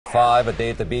5, a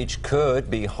day at the beach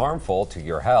could be harmful to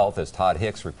your health, as Todd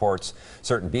Hicks reports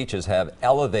certain beaches have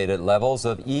elevated levels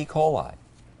of E. coli.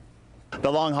 The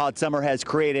long, hot summer has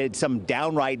created some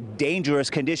downright dangerous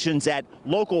conditions at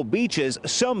local beaches,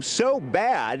 some so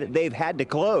bad they've had to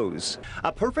close.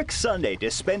 A perfect Sunday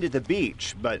to spend at the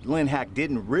beach, but Lynn Hack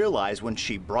didn't realize when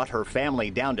she brought her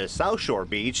family down to South Shore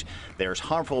Beach, there's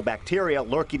harmful bacteria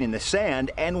lurking in the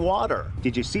sand and water.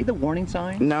 Did you see the warning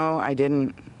sign? No, I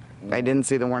didn't. I didn't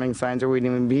see the warning signs or we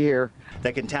wouldn't even be here.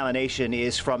 The contamination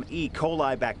is from E.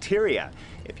 coli bacteria.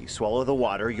 If you swallow the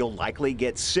water, you'll likely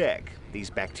get sick. These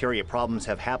bacteria problems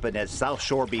have happened at South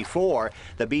Shore before.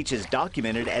 The beach is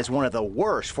documented as one of the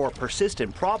worst for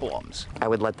persistent problems. I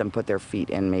would let them put their feet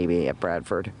in maybe at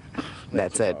Bradford.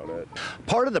 That's it.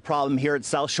 Part of the problem here at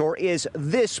South Shore is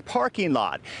this parking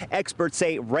lot. Experts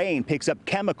say rain picks up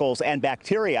chemicals and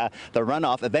bacteria, the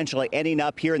runoff eventually ending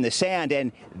up here in the sand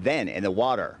and then in the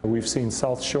water. We've seen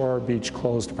South Shore Beach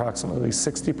closed approximately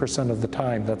 60% of the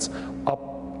time. That's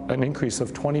up an increase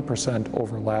of 20%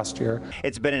 over last year.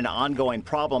 It's been an ongoing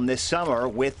problem this summer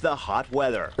with the hot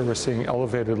weather. We're seeing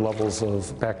elevated levels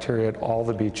of bacteria at all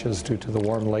the beaches due to the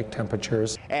warm lake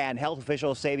temperatures. And health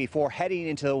officials say before heading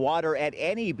into the water at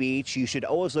any beach, you should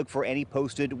always look for any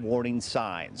posted warning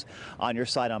signs. On your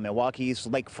side on Milwaukee's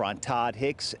lakefront, Todd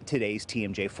Hicks, today's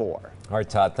TMJ4. All right,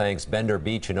 Todd, thanks. Bender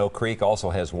Beach in Oak Creek also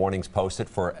has warnings posted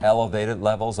for elevated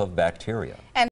levels of bacteria.